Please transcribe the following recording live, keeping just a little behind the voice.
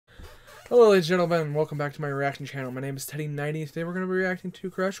Hello ladies and gentlemen, welcome back to my reaction channel. My name is Teddy90. Today we're going to be reacting to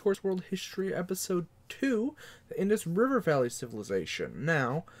Crash Course World History Episode 2, the Indus River Valley Civilization.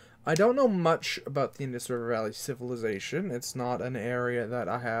 Now, I don't know much about the Indus River Valley Civilization. It's not an area that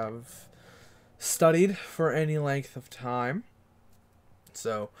I have studied for any length of time.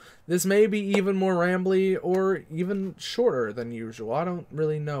 So, this may be even more rambly or even shorter than usual. I don't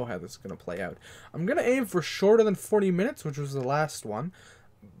really know how this is going to play out. I'm going to aim for shorter than 40 minutes, which was the last one.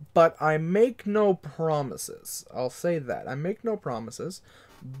 But I make no promises. I'll say that. I make no promises.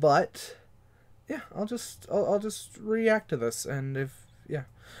 But yeah, I'll just react to this, and if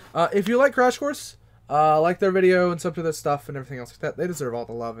you like Crash Course, like their video and sub to their stuff and everything else like that, they deserve all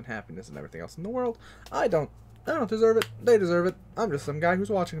the love and happiness and everything else in the world. I don't deserve it. They deserve it. I'm just some guy who's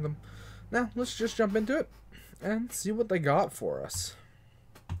watching them. Now, let's just jump into it and see what they got for us.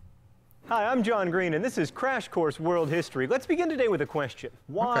 Hi, I'm John Green, and this is Crash Course World History. Let's begin today with a question.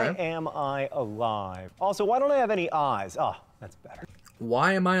 Why am I alive? Also, why don't I have any eyes? Ah, that's better.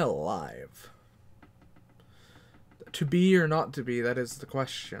 Why am I alive? To be or not to be, that is the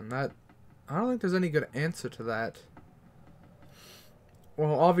question. I don't think there's any good answer to that.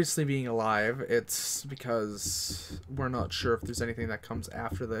 Well, obviously being alive, it's because we're not sure if there's anything that comes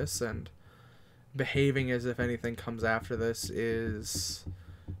after this, and behaving as if anything comes after this is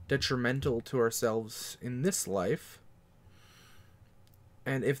detrimental to ourselves in this life.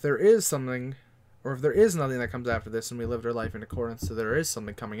 And if there is something, or if there is nothing that comes after this and we lived our life in accordance to there is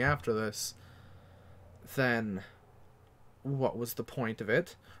something coming after this, then what was the point of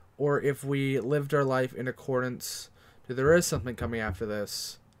it? Or if we lived our life in accordance to there is something coming after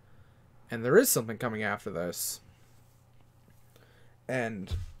this, and there is something coming after this,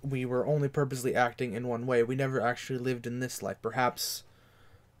 and we were only purposely acting in one way, we never actually lived in this life. Perhaps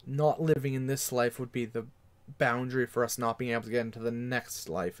not living in this life would be the boundary for us not being able to get into the next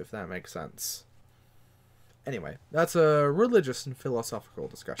life, if that makes sense. Anyway, that's a religious and philosophical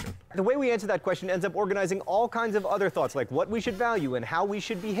discussion. The way we answer that question ends up organizing all kinds of other thoughts, like what we should value and how we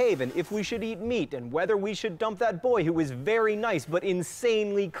should behave and if we should eat meat and whether we should dump that boy who is very nice but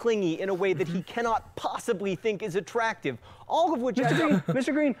insanely clingy in a way that he cannot possibly think is attractive. All of which...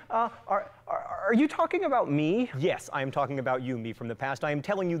 Mr. Green, are you talking about me? Yes, I am talking about you, me from the past. I am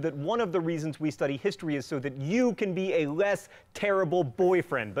telling you that one of the reasons we study history is so that you can be a less terrible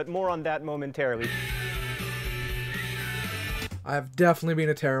boyfriend, but more on that momentarily. I've definitely been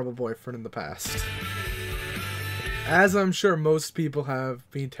a terrible boyfriend in the past. As I'm sure most people have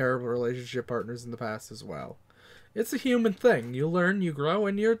been terrible relationship partners in the past as well. It's a human thing. You learn, you grow,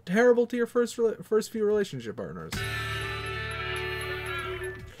 and you're terrible to your first few relationship partners.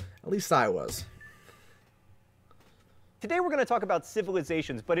 At least I was. Today we're going to talk about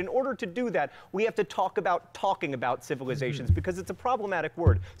civilizations, but in order to do that, we have to talk about talking about civilizations because it's a problematic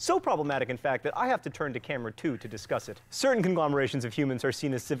word. So problematic, in fact, that I have to turn to camera 2 to discuss it. Certain conglomerations of humans are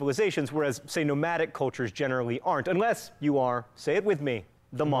seen as civilizations, whereas, say, nomadic cultures generally aren't, unless you are, say it with me,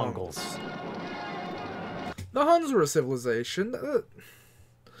 the Mongols. The Huns were a civilization.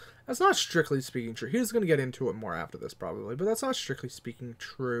 That's not strictly speaking true. He's going to get into it more after this, probably, but that's not strictly speaking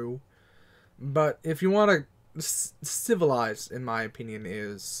true. But if you want to... civilized, in my opinion,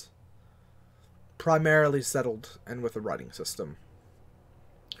 is primarily settled and with a writing system.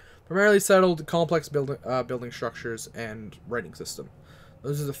 Primarily settled, complex building structures, and writing system.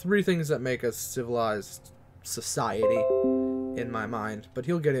 Those are the three things that make a civilized society, in my mind. But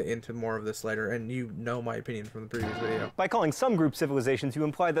he'll get into more of this later, and you know my opinion from the previous video. By calling some groups civilizations, you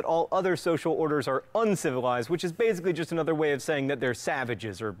imply that all other social orders are uncivilized, which is basically just another way of saying that they're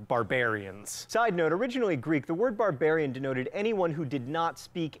savages or barbarians. Side note, originally Greek, the word barbarian denoted anyone who did not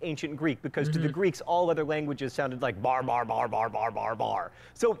speak ancient Greek, because to the Greeks, all other languages sounded like bar, bar, bar, bar, bar, bar, bar.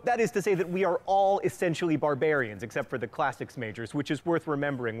 So that is to say that we are all essentially barbarians, except for the classics majors, which is worth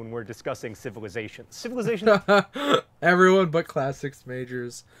remembering when we're discussing civilizations. Civilizations... Everyone but classics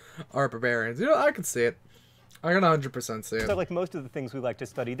majors are barbarians. You know, I can see it. I can 100% see it. So like most of the things we like to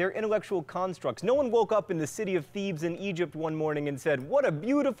study, they're intellectual constructs. No one woke up in the city of Thebes in Egypt one morning and said, "What a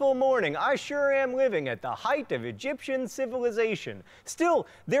beautiful morning. I sure am living at the height of Egyptian civilization." Still,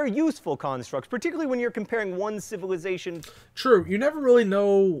 they're useful constructs, particularly when you're comparing one civilization. True. You never really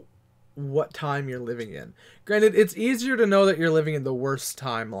know what time you're living in. Granted, it's easier to know that you're living in the worst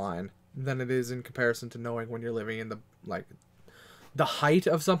timeline than it is in comparison to knowing when you're living in the, like, the height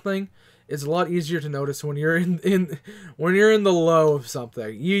of something. Is a lot easier to notice when you're when you're in the low of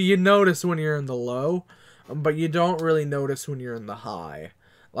something. You notice when you're in the low, but you don't really notice when you're in the high.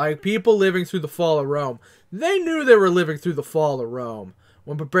 Like people living through the fall of Rome, they knew they were living through the fall of Rome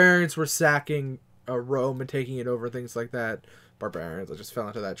when barbarians were sacking Rome and taking it over, things like that. barbarians. I just fell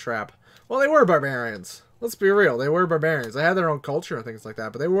into that trap. Well, they were barbarians. Let's be real. They were barbarians. They had their own culture and things like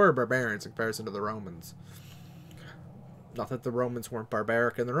that, but they were barbarians in comparison to the Romans. Not that the Romans weren't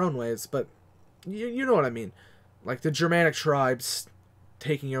barbaric in their own ways, but you know what I mean. Like the Germanic tribes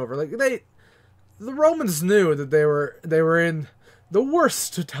taking over. Like the Romans knew that they were in the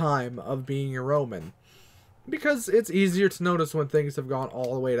worst time of being a Roman. Because it's easier to notice when things have gone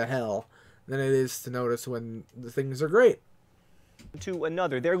all the way to hell than it is to notice when the things are great. To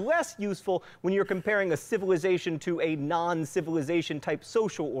another. They're less useful when you're comparing a civilization to a non-civilization type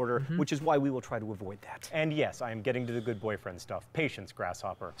social order, which is why we will try to avoid that. And yes, I am getting to the good boyfriend stuff. Patience,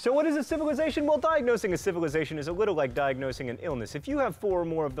 grasshopper. So what is a civilization? Well, diagnosing a civilization is a little like diagnosing an illness. If you have 4 or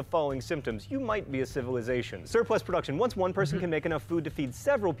more of the following symptoms, you might be a civilization. Surplus production. Once one person can make enough food to feed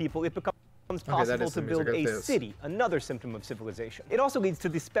several people, it becomes possible to build a city, another symptom of civilization. It also leads to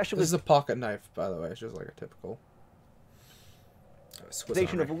the specialization. This is a pocket knife, by the way. It's just like a typical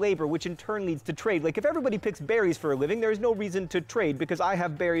of labor, which in turn leads to trade. Like if everybody picks berries for a living, there's no reason to trade because I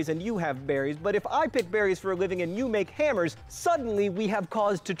have berries and you have berries. But if I pick berries for a living and you make hammers, suddenly we have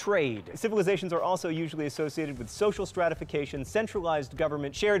cause to trade. Civilizations are also usually associated with social stratification, centralized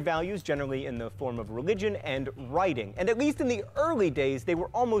government, shared values, generally in the form of religion and writing. And at least in the early days, they were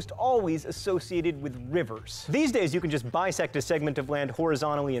almost always associated with rivers. These days, you can just bisect a segment of land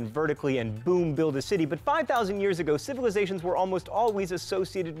horizontally and vertically and boom, build a city. But 5,000 years ago, civilizations were almost always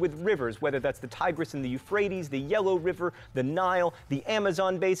associated with rivers, whether that's the Tigris and the Euphrates, the Yellow River, the Nile, the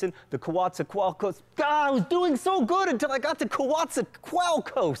Amazon Basin, the Coatzacoalcos. God, I was doing so good until I got to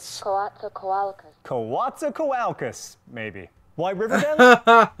Coatzacoalcos. Coatzacoalcos, maybe. Why River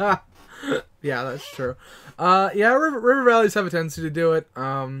Valley? Yeah, that's true. Yeah, river valleys have a tendency to do it.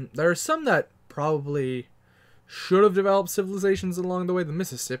 There are some that probably should have developed civilizations along the way. The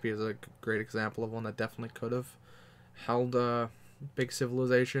Mississippi is a great example of one that definitely could have held big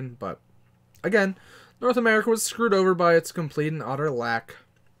civilization, but again, North America was screwed over by its complete and utter lack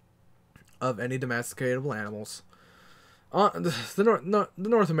of any domesticatable animals. The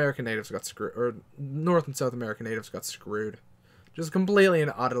North American natives got screwed, or North and South American natives got screwed, just completely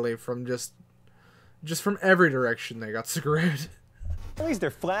and utterly from just from every direction they got screwed. At least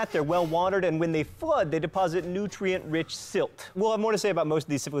they're flat, they're well watered, and when they flood, they deposit nutrient-rich silt. We'll have more to say about most of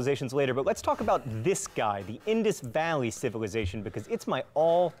these civilizations later, but let's talk about this guy, the Indus Valley civilization, because it's my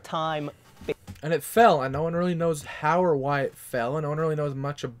all-time favorite. And it fell, and no one really knows how or why it fell, and no one really knows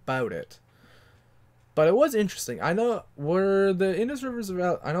much about it. But it was interesting. I know where the Indus Rivers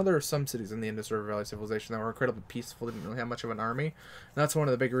Valley. I know there were some cities in the Indus River Valley civilization that were incredibly peaceful. Didn't really have much of an army. And that's one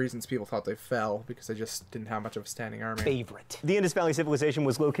of the big reasons people thought they fell, because they just didn't have much of a standing army. The Indus Valley civilization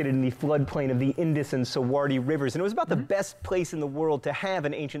was located in the floodplain of the Indus and Sawardi rivers, and it was about the best place in the world to have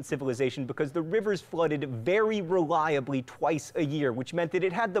an ancient civilization because the rivers flooded very reliably twice a year, which meant that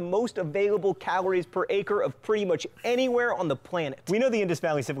it had the most available calories per acre of pretty much anywhere on the planet. We know the Indus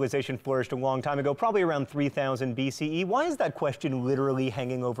Valley civilization flourished a long time ago, probably around 3000 BCE. Why is that question literally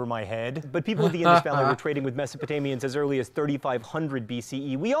hanging over my head? But people of the Indus Valley were trading with Mesopotamians as early as 3500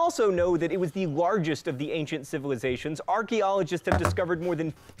 BCE. We also know that it was the largest of the ancient civilizations. Archaeologists have discovered more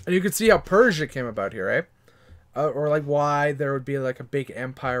than... And you can see how Persia came about here, right? Or like why there would be like a big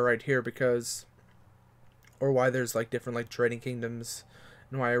empire right here, because... Or why there's like different like trading kingdoms,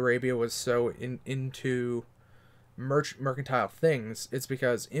 and why Arabia was so into mercantile things. It's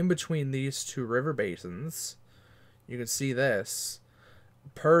because in between these two river basins, you can see this,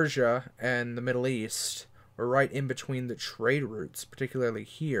 Persia and the Middle East were right in between the trade routes, particularly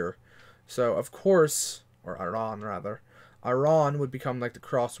here. So of course, or Iran rather, Iran would become like the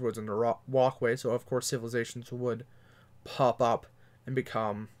crossroads and the walkway, so of course civilizations would pop up and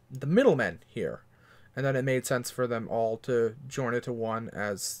become the middlemen here. And then it made sense for them all to join into one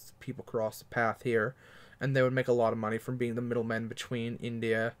as people cross the path here. And they would make a lot of money from being the middlemen between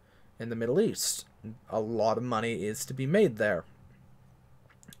India and the Middle East. A lot of money is to be made there.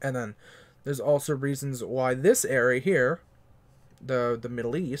 And then there's also reasons why this area here, the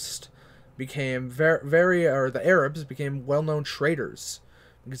Middle East, became the Arabs became well-known traders,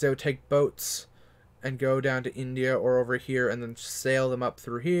 because they would take boats and go down to India or over here and then sail them up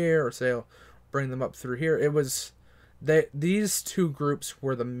through here, or bring them up through here. It was... These two groups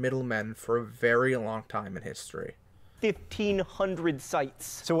were the middlemen for a very long time in history. 1,500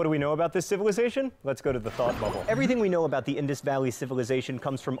 sites. So what do we know about this civilization? Let's go to the thought bubble. Everything we know about the Indus Valley civilization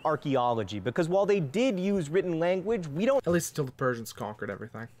comes from archaeology, because while they did use written language, we don't... At least until the Persians conquered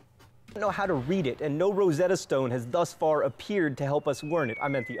everything. don't know how to read it, and no Rosetta Stone has thus far appeared to help us learn it. I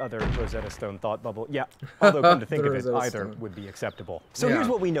meant the other Rosetta Stone thought bubble. Yeah, although come to think of it, either would be acceptable. So here's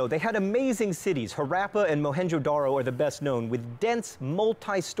what we know. They had amazing cities. Harappa and Mohenjo-Daro are the best known, with dense,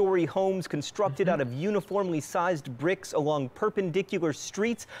 multi-story homes constructed out of uniformly sized bricks along perpendicular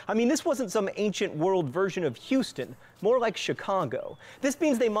streets. I mean, this wasn't some ancient world version of Houston, more like Chicago. This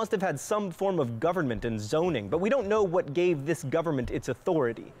means they must have had some form of government and zoning, but we don't know what gave this government its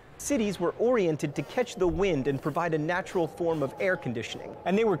authority. Cities were oriented to catch the wind and provide a natural form of air conditioning.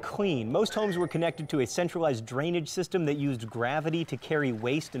 And they were clean. Most homes were connected to a centralized drainage system that used gravity to carry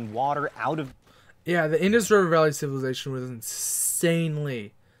waste and water out of... Yeah, the Indus River Valley civilization was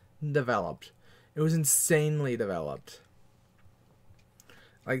insanely developed. It was insanely developed.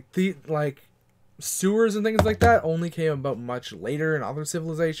 Like sewers and things like that only came about much later in other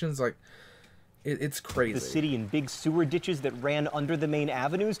civilizations. Like, it's crazy. The city in big sewer ditches that ran under the main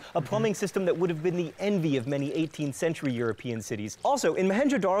avenues, a plumbing system that would have been the envy of many 18th century European cities. Also, in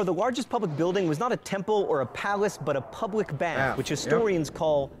Mohenjo-Daro, the largest public building was not a temple or a palace, but a public bath, which historians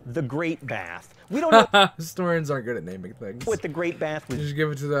call the Great Bath. We don't know historians aren't good at naming things. What the Great Bath was just give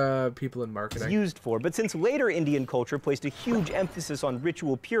it to the people in marketing. Used for, but since later Indian culture placed a huge emphasis on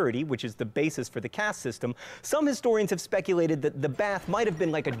ritual purity, which is the basis for the caste system, some historians have speculated that the bath might have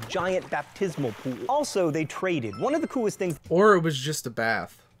been like a giant baptismal pool. Also, they traded. One of the coolest things... Or it was just a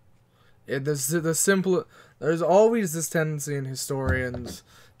bath. There's always this tendency in historians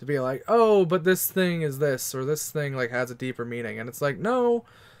to be like, oh, but this thing is this, or this thing like has a deeper meaning. And it's like, no,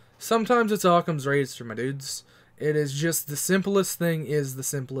 sometimes it's Occam's razor, my dudes. It is just the simplest thing is the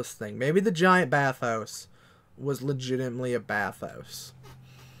simplest thing. Maybe the giant bathhouse was legitimately a bathhouse.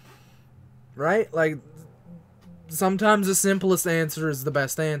 Right? Like, sometimes the simplest answer is the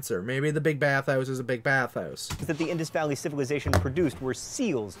best answer. Maybe the big bathhouse is a big bathhouse. That the Indus Valley civilization produced were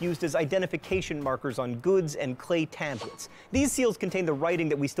seals used as identification markers on goods and clay tablets. These seals contain the writing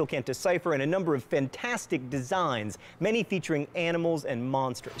that we still can't decipher and a number of fantastic designs, many featuring animals and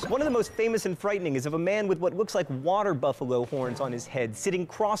monsters. One of the most famous and frightening is of a man with what looks like water buffalo horns on his head, sitting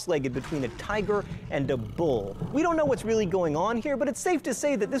cross-legged between a tiger and a bull. We don't know what's really going on here, but it's safe to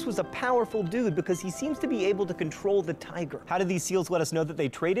say that this was a powerful dude because he seems to be able to control the tiger. How did these seals let us know that they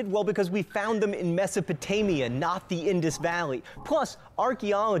traded? Well, because we found them in Mesopotamia, not the Indus Valley. Plus,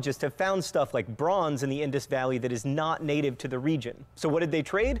 archaeologists have found stuff like bronze in the Indus Valley that is not native to the region. So what did they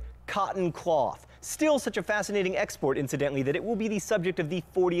trade? Cotton cloth. Still such a fascinating export, incidentally, that it will be the subject of the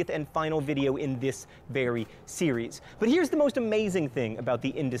 40th and final video in this very series. But here's the most amazing thing about the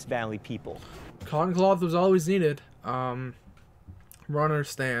Indus Valley people. Cotton cloth was always needed. Understand.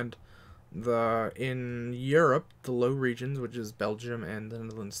 In Europe, the Low Regions, which is Belgium and the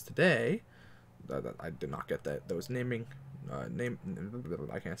Netherlands today, I did not get those naming,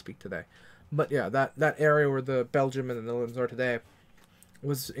 I can't speak today, but yeah, that area where the Belgium and the Netherlands are today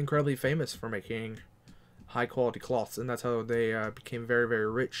was incredibly famous for making high quality cloths, and that's how they became very, very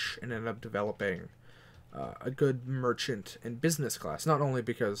rich and ended up developing a good merchant and business class, not only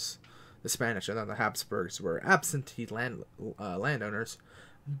because the Spanish and then the Habsburgs were absentee landowners,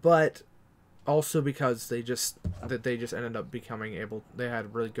 but also because they just ended up becoming they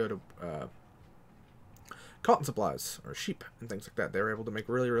had really good cotton supplies or sheep and things like that. They were able to make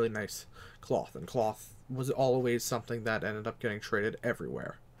really, really nice cloth, and cloth was always something that ended up getting traded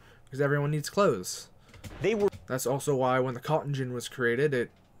everywhere because everyone needs clothes. That's also why when the cotton gin was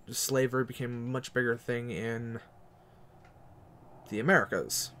created, slavery became a much bigger thing in the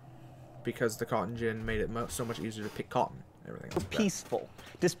Americas because the cotton gin made it so much easier to pick cotton. Everything like peaceful.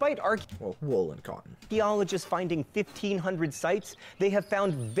 Despite wool and cotton. Archaeologists finding 1,500 sites, they have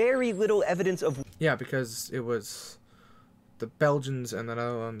found very little evidence of... Yeah, because it was... The Belgians and the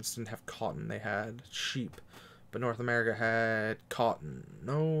Netherlands didn't have cotton. They had sheep. But North America had cotton.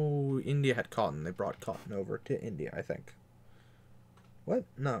 No, India had cotton. They brought cotton over to India, I think. What?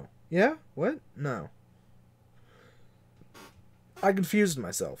 No. Yeah? What? No. I confused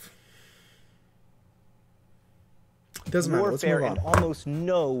myself. Doesn't matter. Let's move on. And almost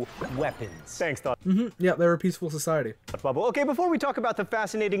no weapons. Thanks, Thought. Yeah, they're a peaceful society. Bubble. Okay, before we talk about the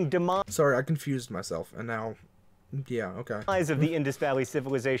fascinating Sorry, I confused myself, and now... Yeah, okay. Demise of the Indus Valley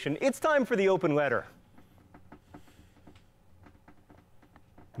civilization, it's time for the open letter.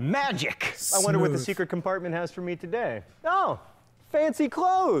 Magic! Smooth. I wonder what the secret compartment has for me today. Oh, fancy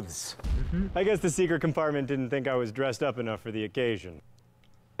clothes! I guess the secret compartment didn't think I was dressed up enough for the occasion.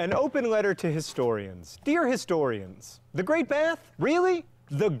 An open letter to historians. Dear historians, the Great Bath? Really?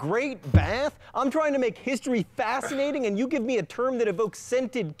 The Great Bath? I'm trying to make history fascinating, and you give me a term that evokes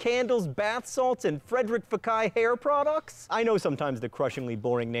scented candles, bath salts, and Frederick Fekkai hair products? I know sometimes the crushingly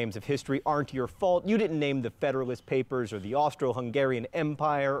boring names of history aren't your fault. You didn't name the Federalist Papers or the Austro-Hungarian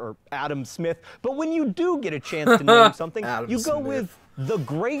Empire or Adam Smith, but when you do get a chance to name something, you go with the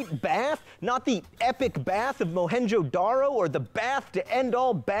Great Bath, not the epic bath of Mohenjo-Daro, or the bath to end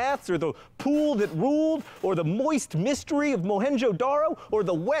all baths, or the pool that ruled, or the moist mystery of Mohenjo-Daro, or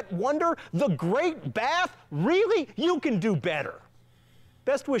the wet wonder. The Great Bath? Really? You can do better.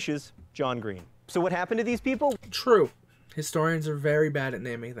 Best wishes, John Green. So what happened to these people? True. Historians are very bad at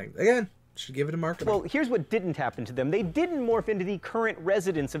naming things. Again, should give it a marketing. Well, here's what didn't happen to them. They didn't morph into the current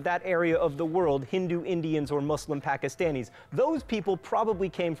residents of that area of the world, Hindu Indians or Muslim Pakistanis. Those people probably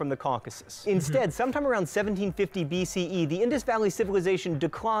came from the Caucasus. Instead, sometime around 1750 BCE, the Indus Valley civilization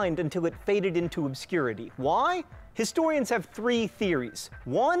declined until it faded into obscurity. Why? Historians have three theories.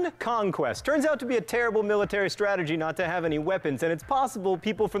 One, conquest. Turns out to be a terrible military strategy not to have any weapons, and it's possible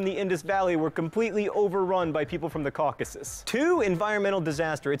people from the Indus Valley were completely overrun by people from the Caucasus. Two, environmental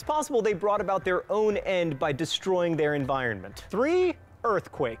disaster. It's possible they brought about their own end by destroying their environment. Three,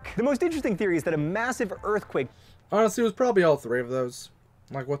 earthquake. The most interesting theory is that a massive earthquake... Honestly, it was probably all three of those.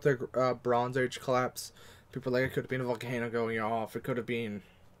 Like with their Bronze Age collapse. People like it could have been a volcano going off. It could have been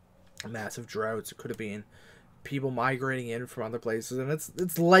massive droughts. It could have been people migrating in from other places, and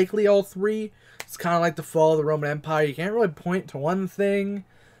it's likely all three. It's kind of like the fall of the Roman Empire. You can't really point to one thing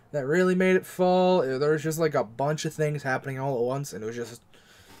that really made it fall. There was just like a bunch of things happening all at once, and it was just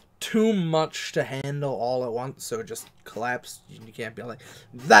too much to handle all at once, so it just collapsed. You can't be like,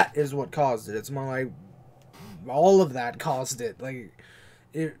 that is what caused it. It's more like all of that caused it. Like,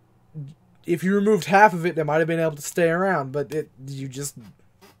 if you removed half of it, they might have been able to stay around, but it just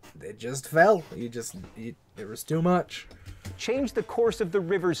fell. It was too much. Changed the course of the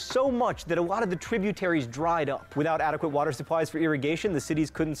rivers so much that a lot of the tributaries dried up. Without adequate water supplies for irrigation, the cities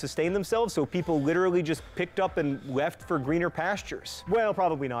couldn't sustain themselves, so people literally just picked up and left for greener pastures. Well,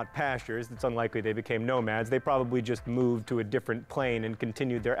 probably not pastures. It's unlikely they became nomads. They probably just moved to a different plane and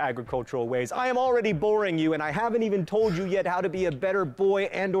continued their agricultural ways. I am already boring you, and I haven't even told you yet how to be a better boy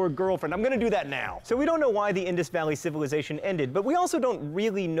and or girlfriend. I'm gonna do that now. So we don't know why the Indus Valley civilization ended, but we also don't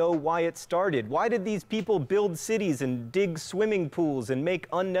really know why it started. Why did these people build cities and dig swimming pools and make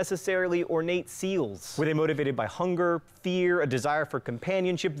unnecessarily ornate seals? Were they motivated by hunger, fear, a desire for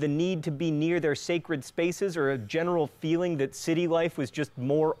companionship, the need to be near their sacred spaces, or a general feeling that city life was just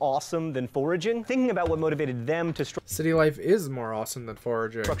more awesome than foraging? Thinking about what motivated them to city life is more awesome than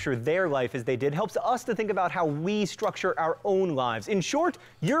foraging. Structure their life as they did helps us to think about how we structure our own lives. In short,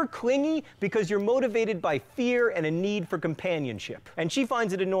 you're clingy because you're motivated by fear and a need for companionship. And she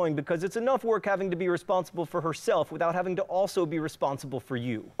finds it annoying because it's enough work having to be responsible for herself without having to also be responsible for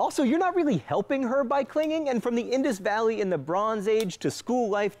you. Also, you're not really helping her by clinging, and from the Indus Valley in the Bronze Age to school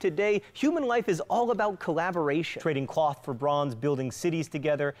life today, human life is all about collaboration. Trading cloth for bronze, building cities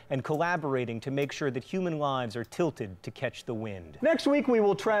together, and collaborating to make sure that human lives are tilted to catch the wind. Next week, we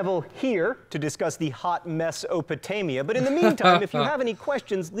will travel here to discuss the hot Mesopotamia, but in the meantime, if you have any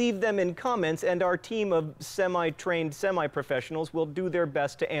questions, leave them in comments, and our team of semi-trained semi-professionals will do their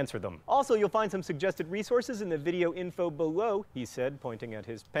best to answer them. Also, you'll find some suggested resources in the video info below, he said, pointing at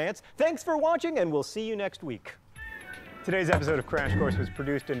his pants. Thanks for watching, and we'll see you next week. Today's episode of Crash Course was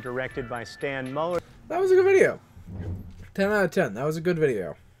produced and directed by Stan Muller. That was a good video. 10 out of 10. That was a good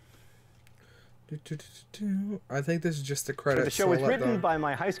video. I think this is just the credits. The show was written by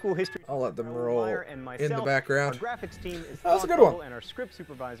my high school history. I'll let them roll and myself. in the background. Our graphics team is that was a good one. And our script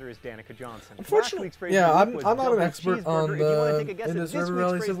supervisor is Danica Johnson. Unfortunately, yeah, I'm not an expert on the Indus River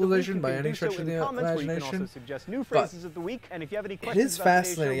Valley civilization by any stretch of the imagination. But it is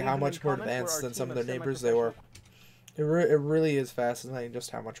fascinating how much more advanced than some of their neighbors they were. It really is fascinating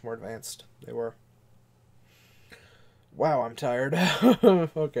just how much more advanced they were. Wow, I'm tired.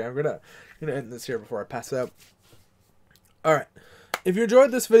 Okay, I'm gonna end this here before I pass out. Alright, if you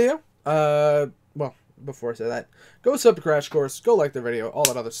enjoyed this video, well, before I say that, go sub to Crash Course, go like the video, all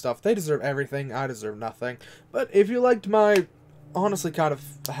that other stuff. They deserve everything, I deserve nothing. But if you liked my, honestly, kind of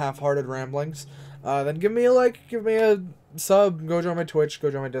half-hearted ramblings, then give me a like, give me a sub, go join my Twitch,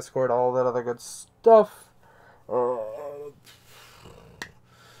 go join my Discord, all that other good stuff.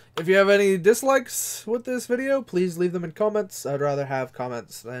 If you have any dislikes with this video, please leave them in comments. I'd rather have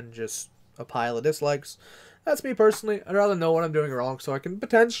comments than just a pile of dislikes. That's me personally. I'd rather know what I'm doing wrong so I can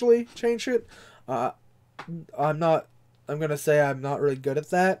potentially change it. I'm gonna say I'm not really good at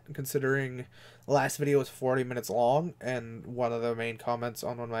that, considering the last video was 40 minutes long, and one of the main comments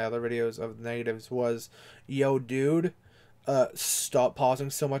on one of my other videos of negatives was, "Yo, dude, Stop pausing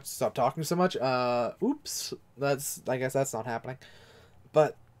so much, stop talking so much. Oops. I guess that's not happening.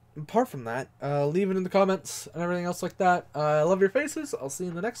 But apart from that, leave it in the comments and everything else like that. I love your faces. I'll see you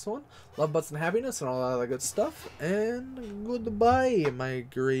in the next one. Love, butts, and happiness and all that other good stuff. And goodbye, my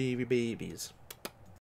gravy babies.